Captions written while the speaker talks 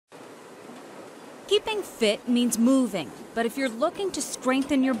Keeping fit means moving, but if you're looking to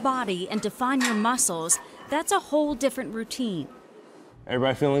strengthen your body and define your muscles, that's a whole different routine.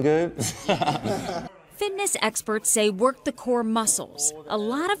 Everybody feeling good? Fitness experts say work the core muscles. A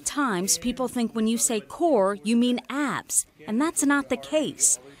lot of times people think when you say core, you mean abs, and that's not the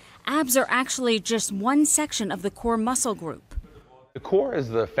case. Abs are actually just one section of the core muscle group. The core is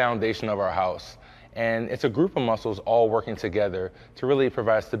the foundation of our house, and it's a group of muscles all working together to really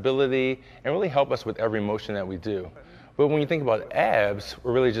provide stability and really help us with every motion that we do. But when you think about abs,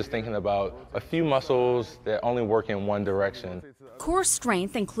 we're really just thinking about a few muscles that only work in one direction. Core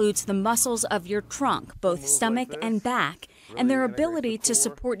strength includes the muscles of your trunk, both stomach and back, and their ability to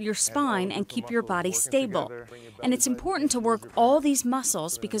support your spine and keep your body stable. And it's important to work all these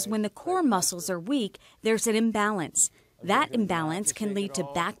muscles because when the core muscles are weak, there's an imbalance. That imbalance can lead to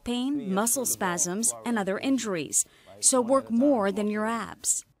back pain, muscle spasms, and other injuries. So work more than your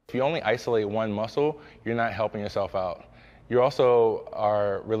abs. If you only isolate one muscle, you're not helping yourself out. You also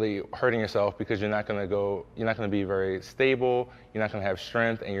are really hurting yourself because you're not going to be very stable, you're not going to have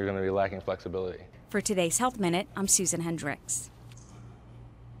strength, and you're going to be lacking flexibility. For today's Health Minute, I'm Susan Hendricks.